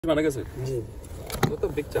माना कैसे जी तो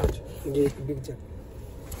बिग चार्ज जी बिग चार्ज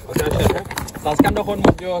अच्छा अच्छा তাজকে আমরা কোন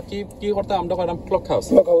কি করতে আমরা করাম clock house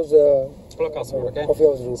okay coffee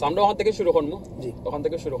house root আমরা ওখান থেকে শুরু করব জি ওখান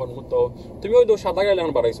থেকে শুরু করব তো তুমি ওই সাদা গাড়ি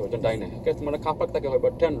এখন বাড়াইছো যে ডাইনে ওকে তোমার কাপড় থেকে হইব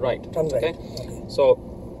 10 রাইট ওকে সো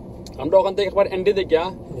আমরা ওখান থেকে একবার এন্ডে দেখিয়া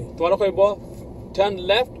তোমার হইব 10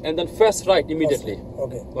 left and then first right immediately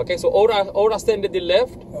okay so or রাস্তা এন্ডে দি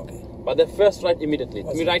left but the first right immediately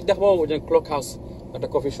তুমি রাইট দেখো ওই clock house at a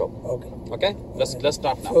coffee shop. Okay. Let's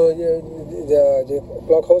start now. So the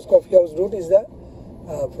clock house coffee house route is the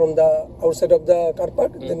from the outside of the car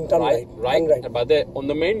park, then turn right. Right. But on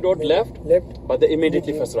the main road left. But the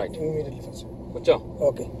immediately first right. Immediately first. Gotcha.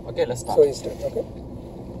 Okay. Let's start. So you start. Okay.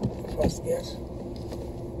 First gear.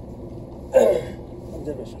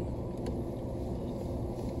 Observation.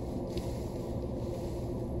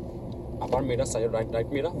 Upper mirror side right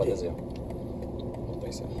mirror. But there's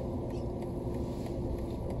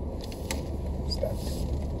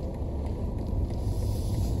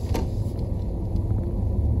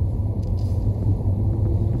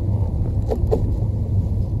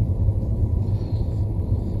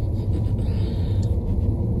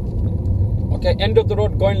Okay, end of the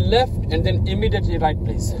road going left and then immediately right,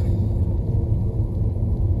 please.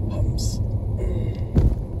 Humps.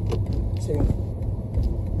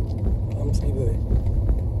 Humps give away.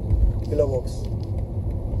 Pillow box.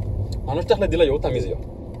 মানুষ তাহলে দিলে যাও তামিজ যাও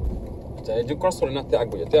আচ্ছা এই যে cross করে না তে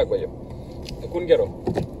আগবাইও কোন গেরো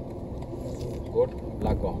গুড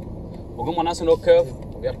লাগো ওগো মনে আছে ওকে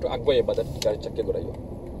ওকে একটু আগবাইও বাদে গাড়ি চাকে ঘুরাইও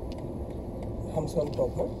Humps on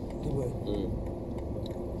top, huh? Give away.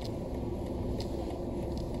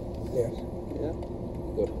 Yeah.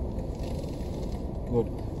 Good.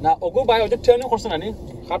 Now, Ogo by the turn of Corsani,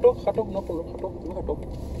 Hato, no Hato.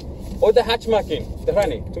 Oh, the hatch marking, the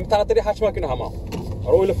honey. To Taratari hatch marking Hama.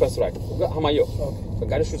 Or oil first right. Hamayo. The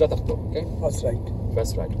guy shoes at okay? First right.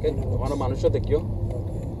 First right, okay? One of Manusha the Kyo.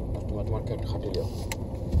 Okay. Market Hatilio.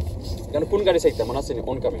 Then Pungari say the Manas in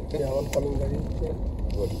oncoming. Yeah, oncoming.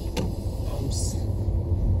 Good. Humps.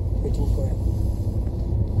 Waiting for him.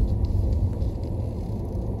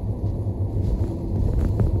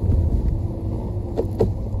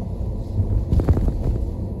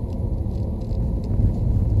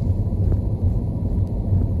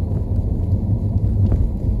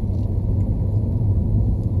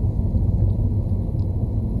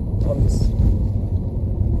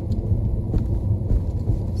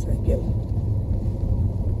 Cycle.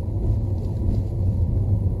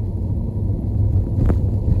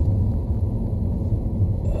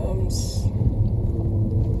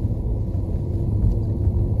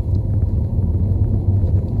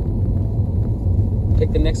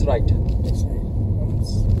 Take the next right.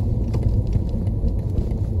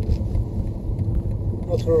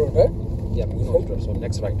 No through road, right? Yeah, no through. So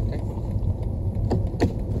next right, okay?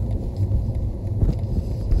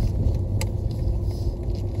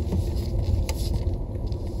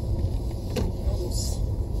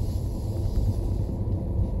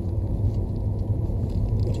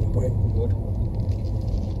 Good.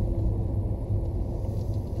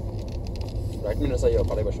 Right mirror sa iyo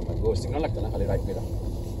pare basho go signal lagta na khali right mirror.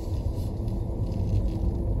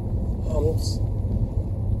 Humps.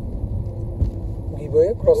 Giveaway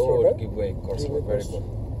cross road. Giveaway cross road. Very good.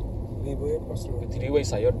 Giveaway cross road. Three way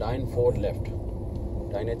sa iyo dine forward left.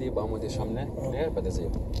 Dine di bamo di samne clear pate sa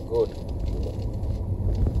iyo. Good.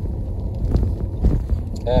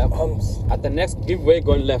 Humps. At the next giveaway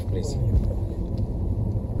going left please.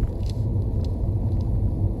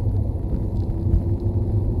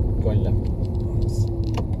 Going left.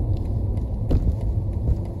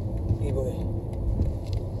 Giveaway.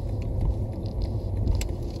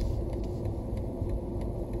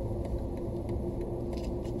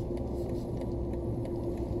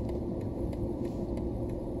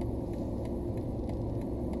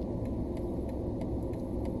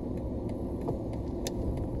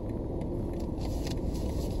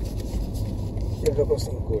 Zebra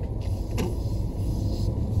crossing. Good.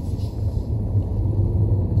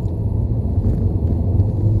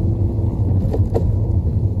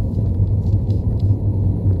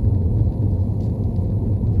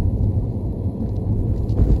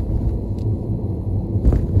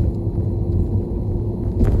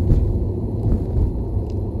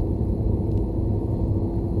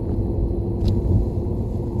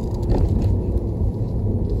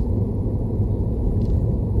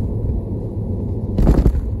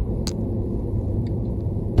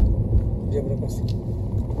 Zebra crossing.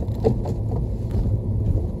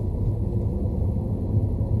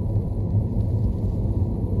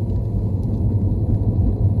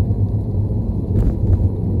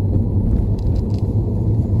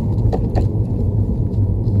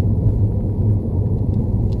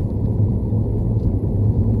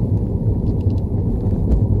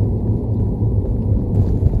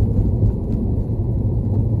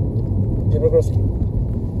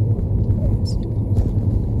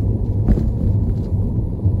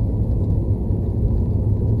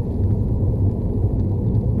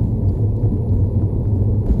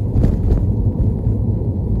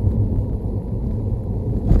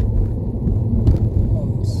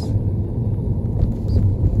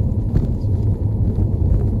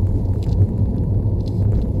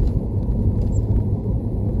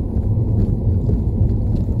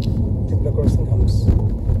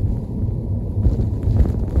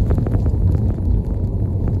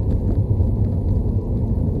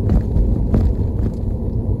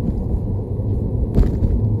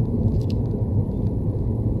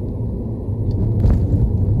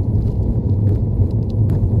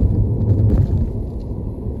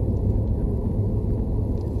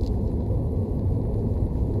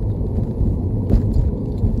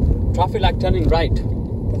 traffic light turning right.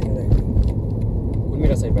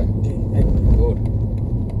 Good side by. Good.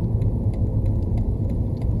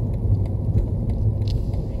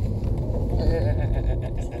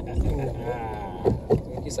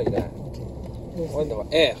 Qui side है? और दबा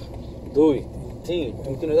 1 2 3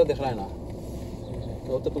 तुम तीनों इधर देख रहा है ना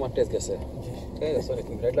तो तुम्हारा टेस्ट कैसे है okay sorry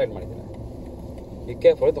तुम रेड लाइट मार देना ये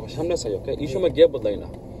क्या फॉर तो सामने से okay इशू में गैप बदलाई ना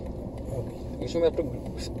इशू में आपको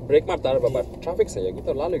ब्रेक मारता है बाबा ट्रैफिक से है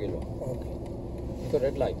तो लाल गेलो तो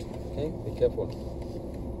red light okay be careful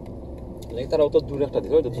लेकिन तारा तो दूर একটা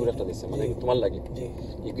দিছে ওই তো দূর একটা দিছে মানে তোমার লাগে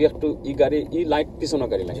জি একটু ই গাড়ি ই লাইট পিছনে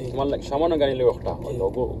গাড়ি লাগে তোমার লাগে সামনে গাড়ি লাগে একটা ওই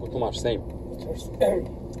লোগো তোমার same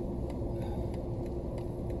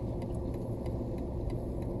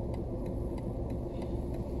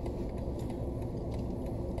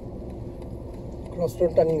cross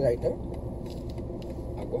road turning right huh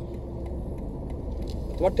আগো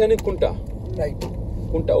তোমার ট্রেনিং কোনটা right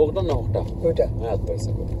কোনটা ওটা না ওটা ওইটা হ্যাঁ তো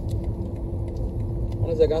এসে গো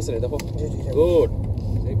অনেক জায়গা আছে দেখো জি জি গুড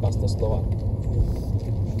এই পাঁচটা স্লোয়া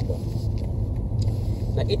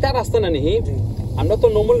না এটা রাস্তা না নেই আমরা তো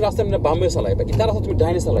নরমাল রাস্তা মানে বামে চালাই বা এটা রাস্তা তুমি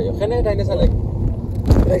ডাইনে চালাই ওখানে ডাইনে চালাই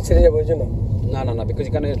রাইট সাইডে যাবো জন্য না না বিকজ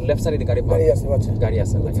এখানে লেফট সাইডে গাড়ি আছে আচ্ছা গাড়ি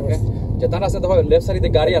আছে ওকে যে তার আছে দেখো লেফট সাইডে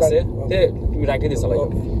গাড়ি আছে তে তুমি রাইটে দিয়ে চালাই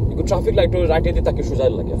একটু ট্রাফিক লাইট রাইটে দিয়ে তাকে সোজা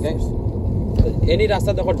লাগে ওকে এনি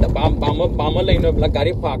রাস্তা দেখো বাম লাইনে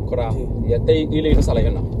গাড়ি পার্ক করা এতে ই লাইনে চালাই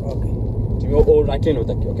না ওকে তুমি ও রাইট লাইনে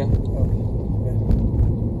থাকি ওকে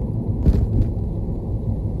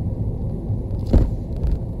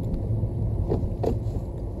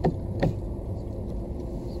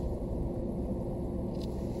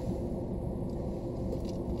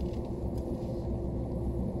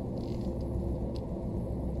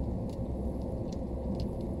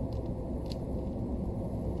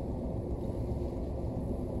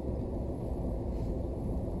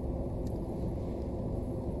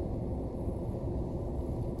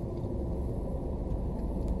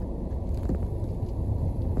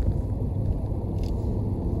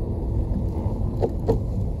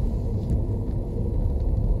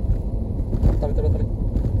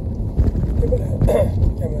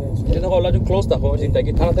जो क्लोज देखो चिंता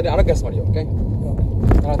की ताড়াতাড়ি আরো গ্যাস মারিও ওকে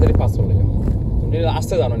তাড়াতাড়ি পাস হয়ে যাও তুমি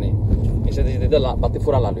আসতে জানো নি এসে দিতে বাতি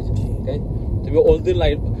পুরা লাল হয়ে যাবে ওকে তুমি অলদি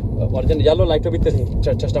লাইট অরিজিন ইয়েলো লাইটের ভিতরে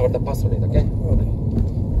চেষ্টা করতে পাস হয়ে যাবে ওকে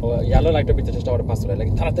ও ইয়েলো লাইটের ভিতরে চেষ্টা করতে পাস হয়ে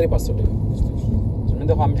লাগে তাড়াতাড়ি পাস হয়ে যাবে তুমি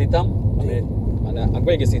দেখো আমি দিতাম আমি মানে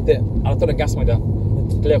আগে গেছি তে আর তো গ্যাস মারা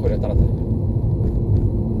ক্লিয়ার করে তাড়াতাড়ি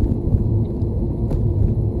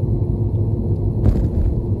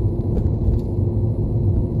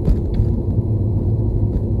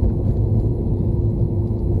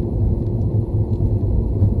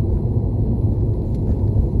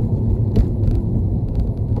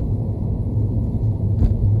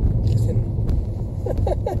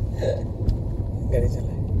गाड़ी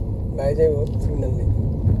चलाए भाई जाए वो सिग्नल नहीं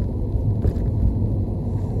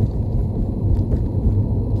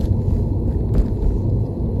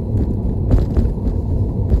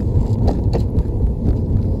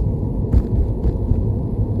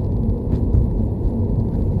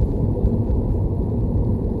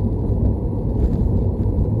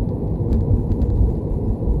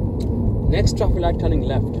Next traffic light turning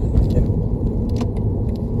left.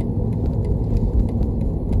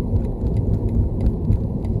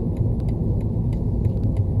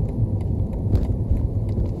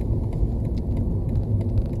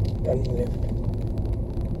 Turning left.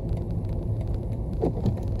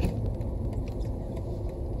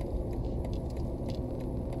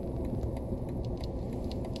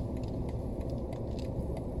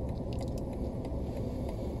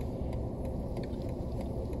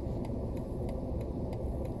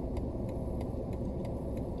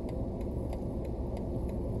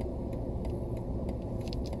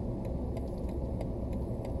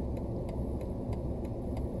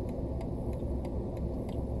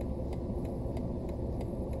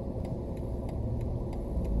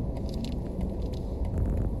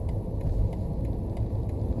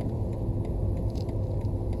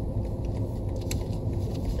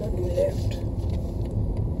 Left.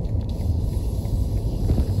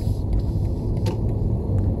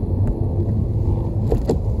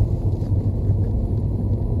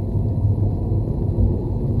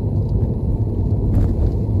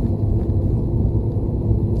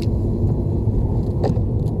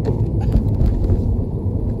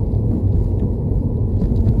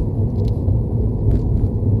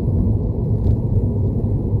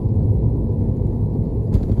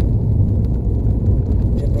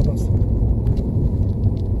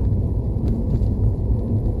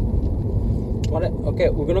 Okay,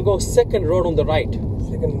 we're gonna go second road on the right.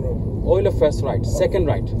 Second road. Oil of first right, second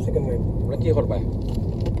right. Second right. What ki korba?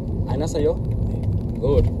 Aina sayo?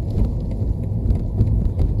 Good.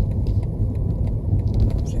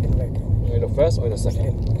 Second right. Oil of first, oil of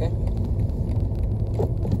second. Okay.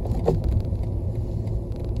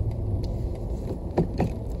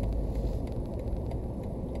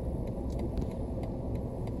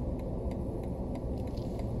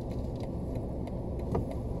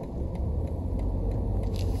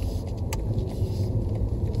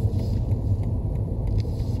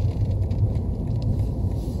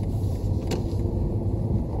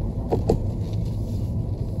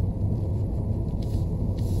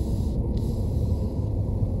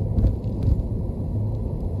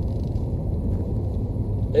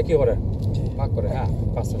 কি করে পাক করে হ্যাঁ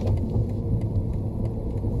fast দাও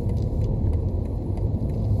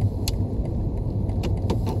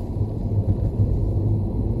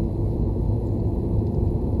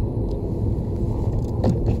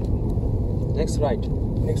next right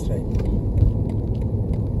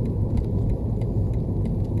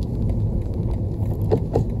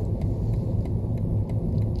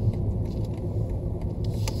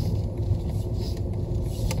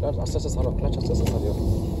আস্তে আস্তে ছাড়ো clutch আস্তে আস্তে ছাড়িও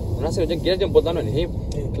না সে যে গিয়ার যে বদলানো নেই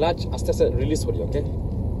ক্লাচ আস্তে আস্তে রিলিজ করি ওকে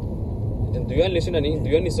যেন দুইয়ান লিসি না নি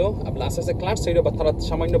দুইয়ান নিছো আপনি আস্তে আস্তে ক্লাচ সাইডে বা তারা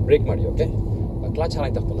সামান্য ব্রেক মারি ওকে ক্লাচ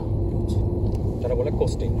হারাই থাকতো না তারা বলে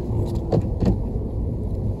কোস্টিং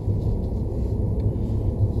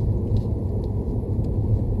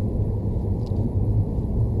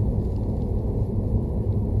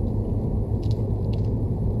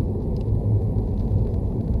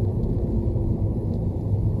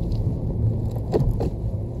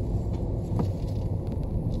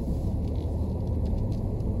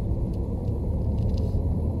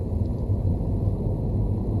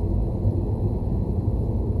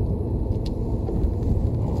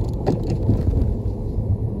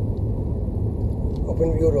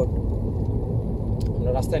Open view road.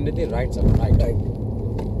 আমরা রাস্তা এন্ডে দিয়ে রাইট যাব রাইট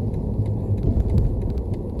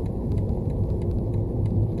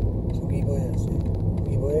গিভওয়ে আছে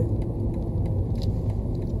গিভওয়ে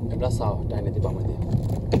এবলা সাও ডাইনে দি বামে দি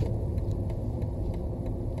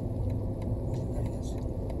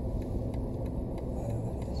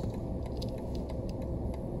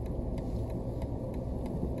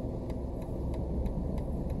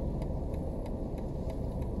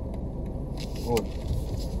Good.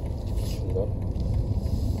 সুন্দর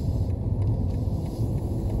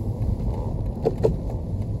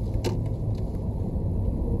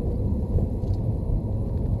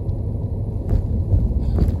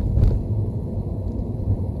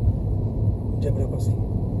zebra crossing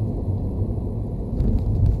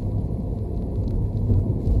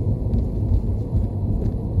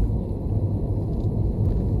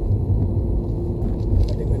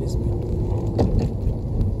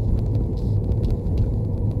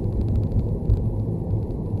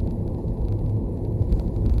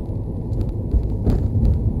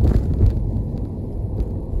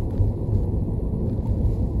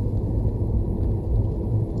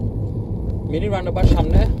মিনি রাউন্ডাবার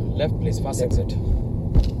সামনে left please first exit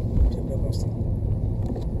zebra crossing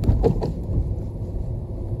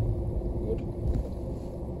good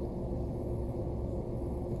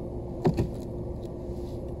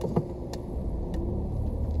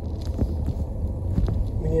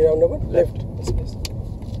mini roundabout left please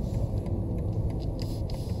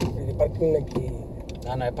এই পার্কিং নাকি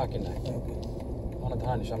না না পাকি না ওকে মানে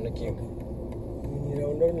ধারানি সামনে কি mini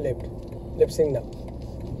roundabout left signal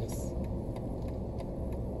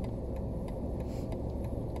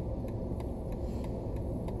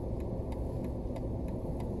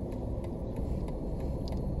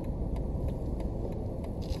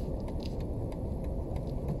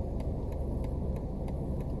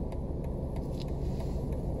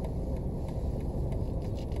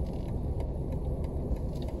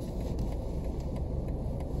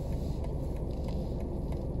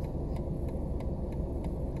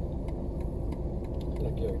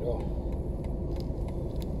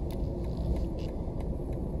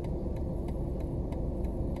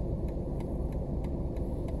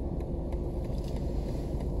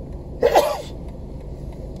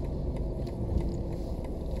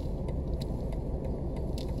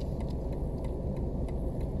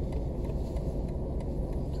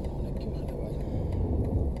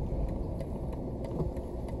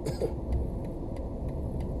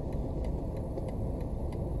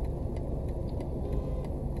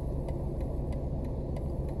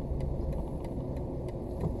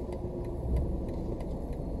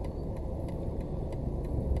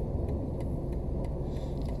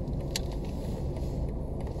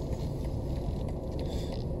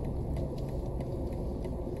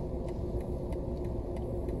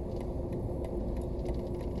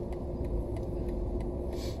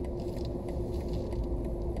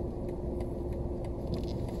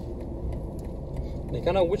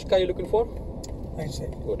Nikana, which car are you looking for? Right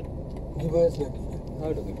side. Good. Goodmayes na.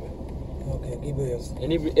 How to give way? Okay, Goodmayes.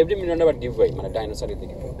 Every minute about give way. Mana dinosaur is give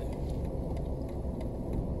way. Okay.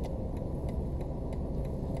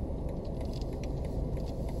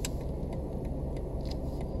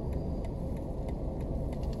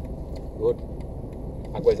 Good.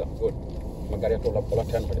 Agweza. Good. Magari yako la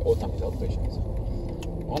turn pale. Oh, tam is out station.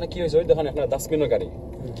 অনেক কি হয়েছে ওই দেখেন একটা ডাস্টবিনের গাড়ি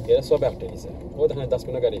এরা সব একটা গেছে ওই দেখেন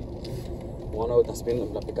ডাস্টবিনের গাড়ি মনে হয় ডাস্টবিন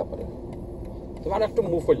পিক আপ করে তোমার একটু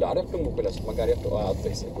মুভ করলো আর একটু মুভ করলো তোমার গাড়ি একটু আউট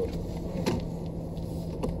হয়েছে গুড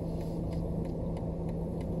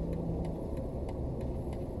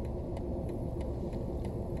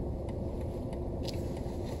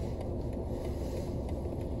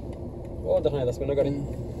ও দেখেন ডাস্টবিনের গাড়ি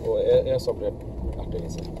ও এরা সব একটা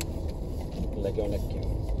গেছে লাগে অনেক কি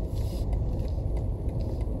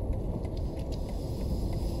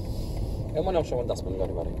এমন অসময় ডাস্টবিন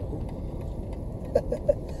গাড়ি বাড়ি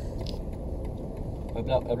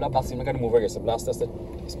এবলা ডাস্টবিন গাড়ি মুভ হয়ে গেছে আস্তে আস্তে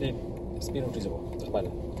স্পিড উঠে যাবো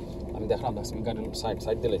পাইলে আমি দেখলাম ডাস্টবিন গাড়ি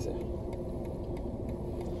side দিলেছে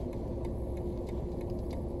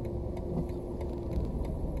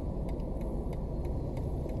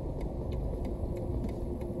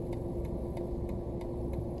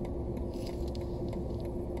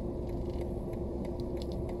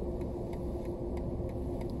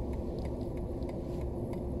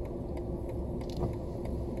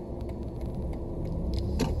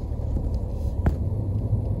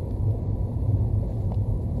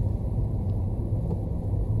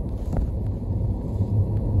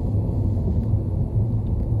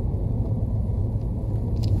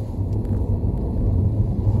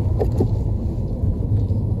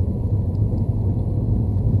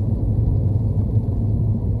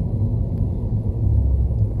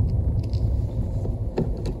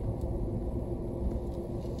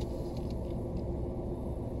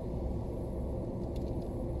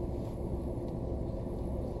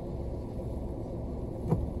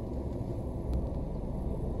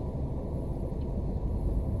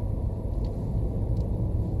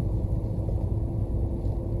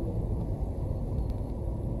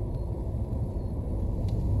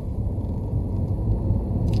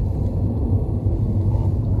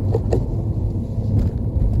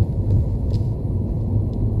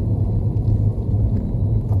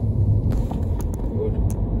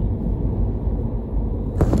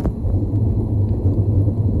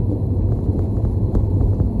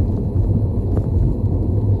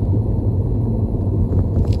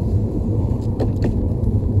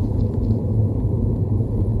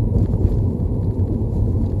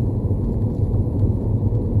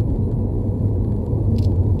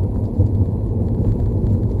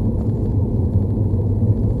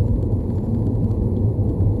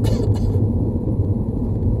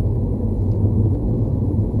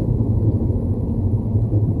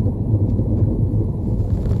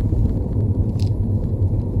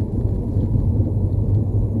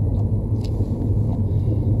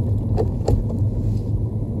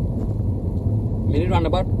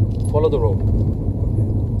roundabout, follow the road.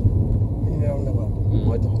 Mini roundabout.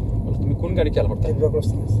 হয়তো তুমি কোন গাড়ি খেয়াল করতে Zebra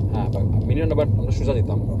crossing. হ্যাঁ মিনি রাউন্ডাবাউট আমরা সোজা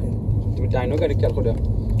দিতাম Okay. তুমি ডাইনো গাড়ি খেয়াল করে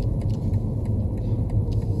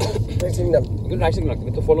Right signal. কিন্তু রাইট সিগন্যাল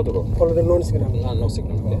কিন্তু follow the road Follow the non signal. না নো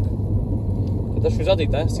সিগন্যাল এটা সোজা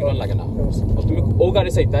দিতা সিগন্যাল লাগে না No signal. তুমি ও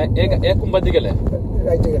গাড়ি চাইতা এক কুম্বাদি গেলে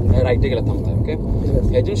Right again. রাইটে গেলে থামতে ওকে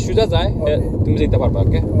Yes. একজন সোজা যায় Okay. তুমি যেতে পারবা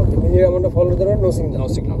ওকে Okay. Mini roundabout follow the road, no signal. No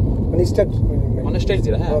signal When start. মানে স্ট্রেট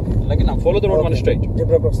দিলা হ্যাঁ Okay. লাগে না ফলো দ্য রোড মানে straight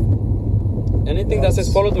Zebra crossing. Anything that Sage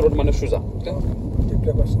follow the road মানে সোজা ওকে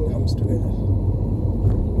Zebra crossing comes together.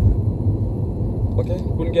 ওকে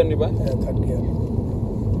কোন গিয়ার নিবা Third gear.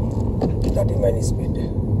 30 mile speed.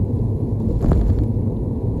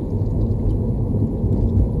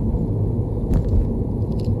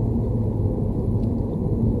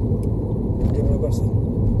 Zebra crossing.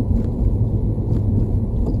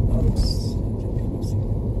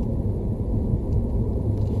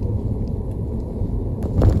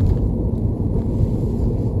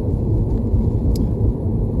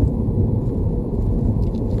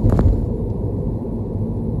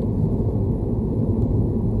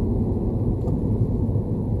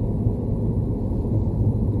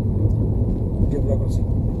 Zebra crossing.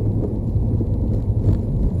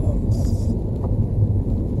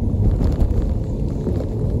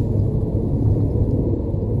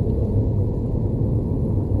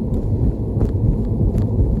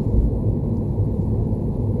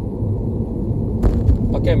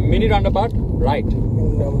 Okay, mini roundabout, right.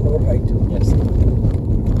 Number right. Yes.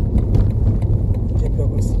 Zebra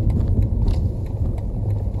crossing.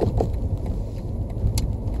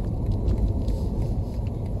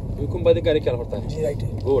 कुंबा दी गाड़ी क्या होता है जी right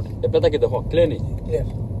है good ये पता कि देखो क्लियर नहीं क्लियर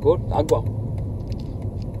गुड आगवा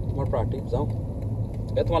तुम्हारा प्राटी जाओ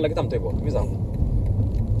ये तुम्हारा लगे तमते बोल मी जाओ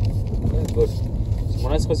गुड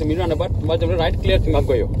mana इसको से मिरना बट तुम्हारा जब राइट क्लियर तुम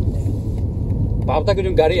आगो यो पावता की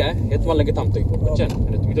जो गाड़ी है ये तुम्हारा लगे तमते बोल बच्चन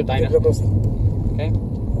तुम तो डाइना ओके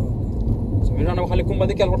सो मिरना खाली कुंबा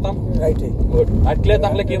दी क्या होता राइट है गुड राइट क्लियर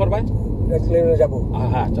ताकले की करबा राइट क्लियर जाबो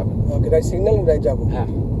हां जाबो ओके राइट सिग्नल राइट जाबो हां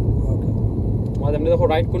तुम्हारा हमने देखो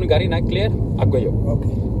राइट कोनी गाड़ी ना क्लियर आगो यो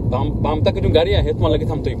ओके बाम तक जो गाड़ी है तुम्हारा लगे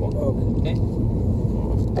थमते बोल ओके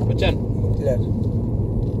बच्चन क्लियर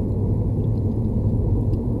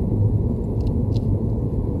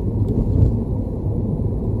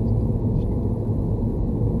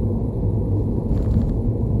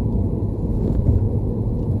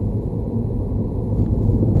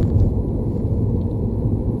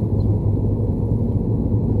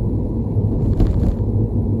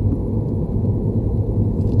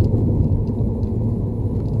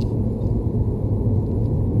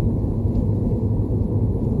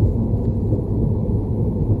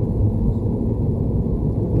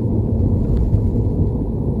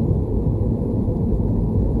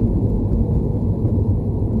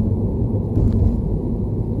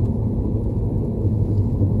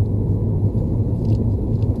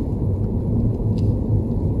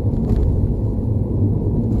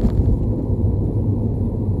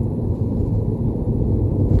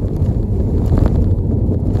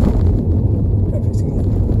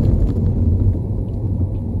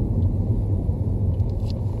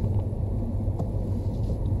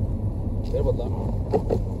फिर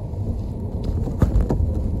बता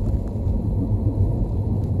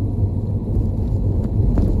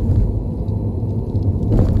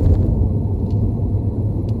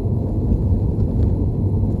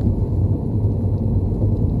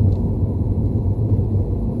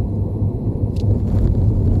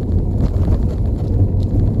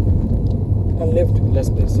left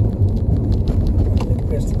left please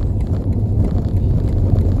press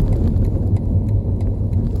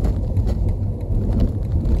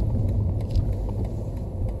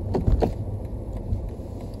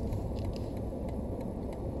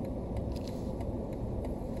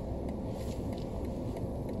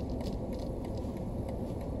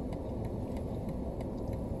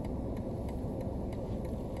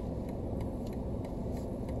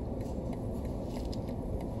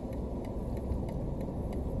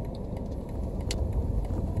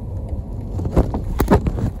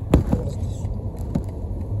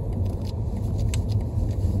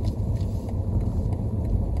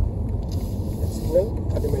signal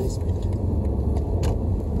 30 mile speed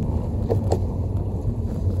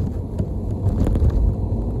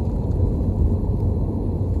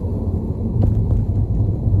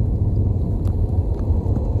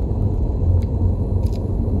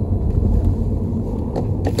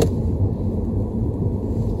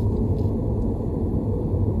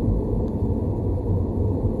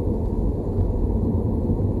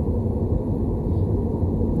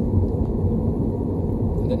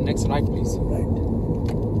the next right please right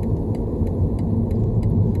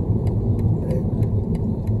brake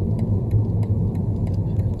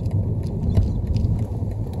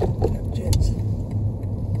change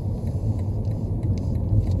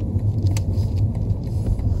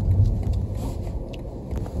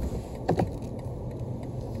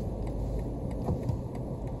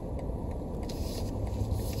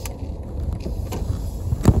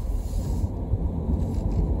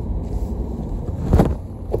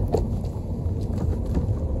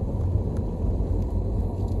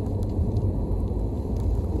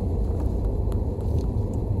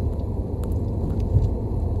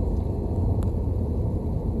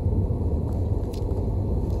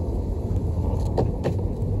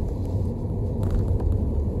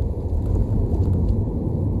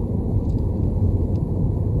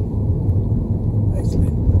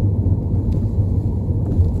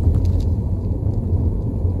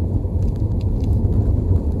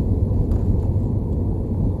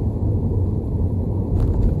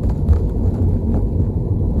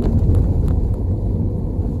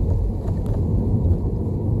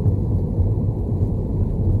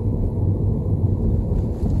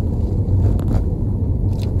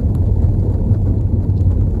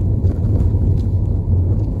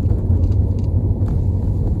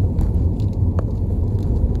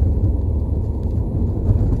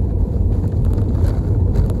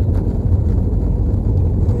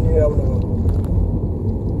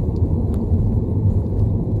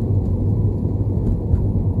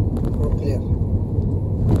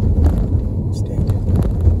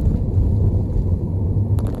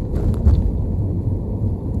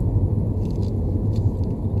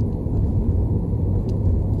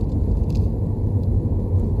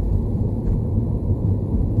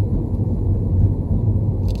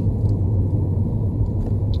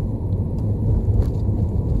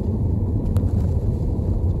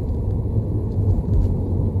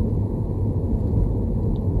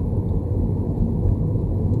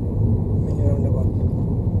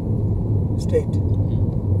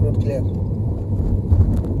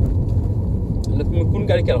মানে তুমি কোন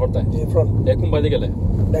গাড়ি কেয়ার করতে জি ফ্রন্ট এরকম বাইরে গেলে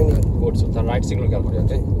ডাইনিং গুড সো তার রাইট সিগন্যাল কেয়ার করি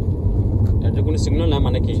ওকে এর যে কোনো সিগন্যাল না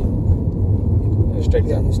মানে কি স্ট্রেট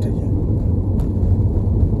যা স্ট্রেট যা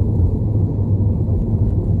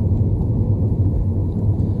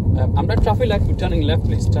আমরা traffic light turning left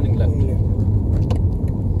please turning left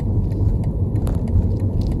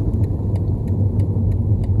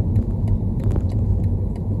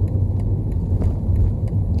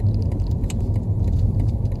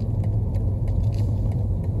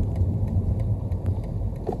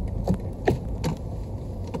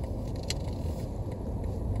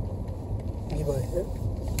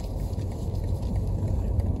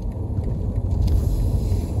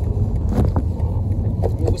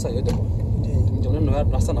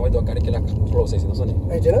রাস্তা নামাই দেওয়া গাড়ি কেলা ক্লোজ হয়েছে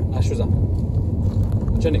আসুজা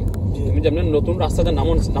বুঝছেন তুমি যেমন নতুন রাস্তাতে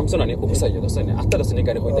নামছো না অফিস আইয়া দোস্ত আস্তে আস্তে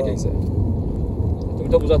গাড়ি হইতে গেছে তুমি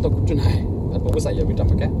তো বুঝা তো কিছু নাই অফিস আইয়া বিটা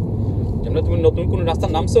আমাকে যেমন তুমি নতুন কোন রাস্তা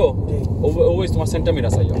নামছো ওই তোমার সেন্টার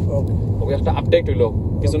মিরাস আইয়া ওকে একটা আপডেট হইলো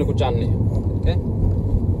কিছু না কিছু জাননি ওকে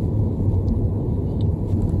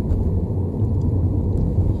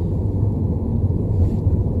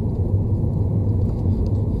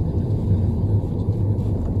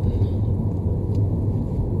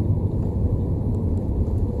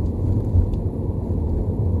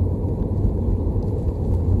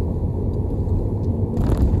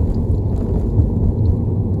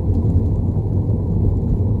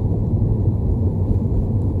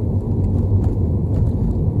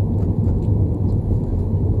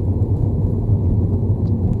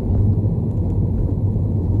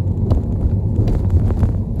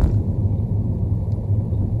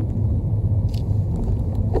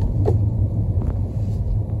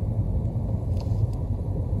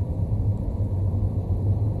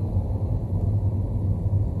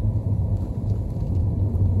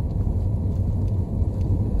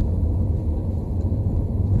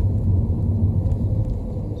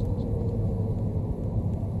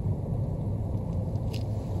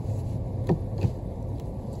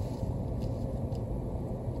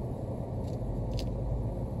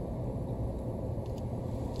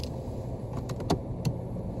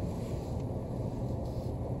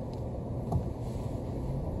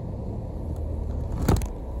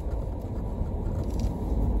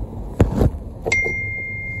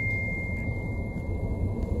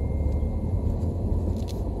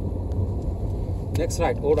Next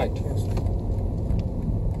right, all right. Yes.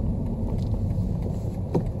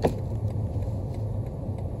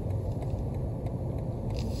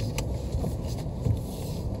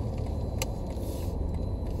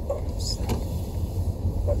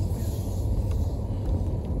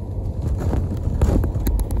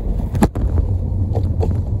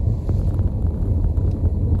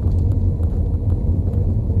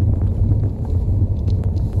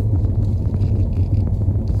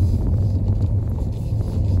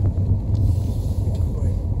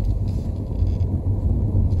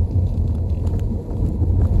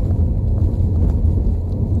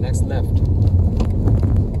 Left.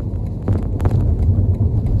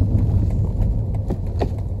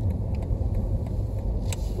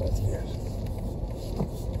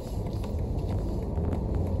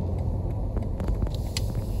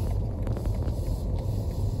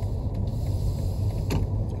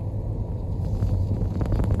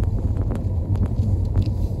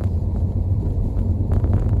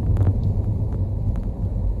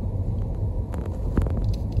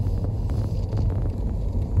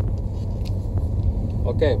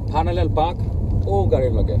 Okay, parallel park. Oh, गाड़ी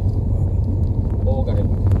लगे. Oh, गाड़ी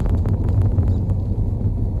लगे.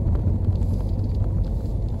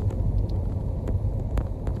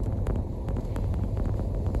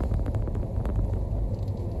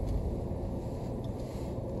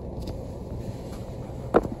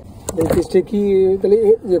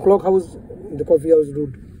 The clock house, the coffee house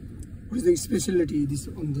road. What is the specialty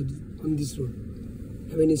on this road?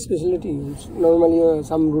 Have any specialty? Normally,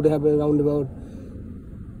 some road have a roundabout.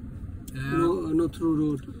 No through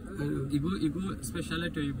road. Ego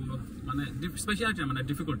specialty ego. Mane specialty mane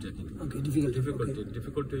difficulty. Okay,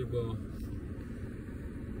 difficulty ego.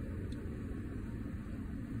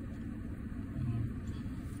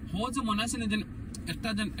 How mane আছে না যে একটা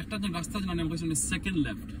রাস্তা জানেন আমি কইছি second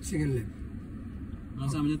left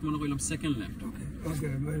মানে আমি যেটা মনে কইলাম second left okay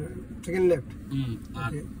second left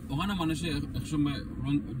আর ওখানে মানুষ একসময়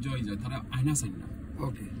রং জয় যায় তারা আয়না চাই না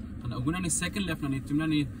ওকে মানে ওখানে সেকেন্ড লেফট না তুমি না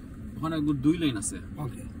ওখানে দুই লাইন আছে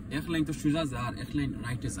ওকে এক লাইন তো সোজা যায় আর এক লাইন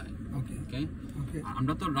রাইটে যায় ওকে ওকে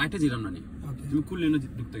আমরা তো রাইটে যেলাম না তুমি কোন লাইনে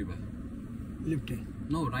ঢুকতে হইবা লেফটে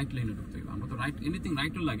নো রাইট লাইনে ঢুকতে হইবা আমরা তো রাইট এনিথিং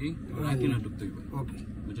রাইট লাগে রাইট লাইনে ঢুকতে হইবা ওকে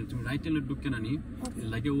বুঝছো তুমি রাইট লেনে ঢুকে না নি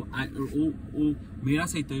লাগে ও মেরা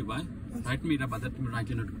সাইতেই ভাই রাইট মেরা বাদে তুমি রাইট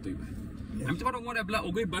লেনে ঢুকতেই ভাই আমি তোমার ওমর এবলা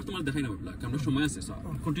ওগই বার তোমার দেখাই না এবলা কারণ সময় আছে সো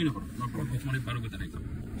কন্টিনিউ করো নো প্রবলেম তোমার একবার ওগই দেখাই দাও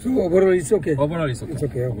So overall it's okay. Overall it's okay.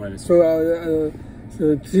 So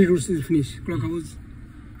 3 routes is finished. Clock house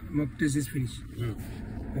mock test is finished.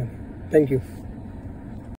 Thank you.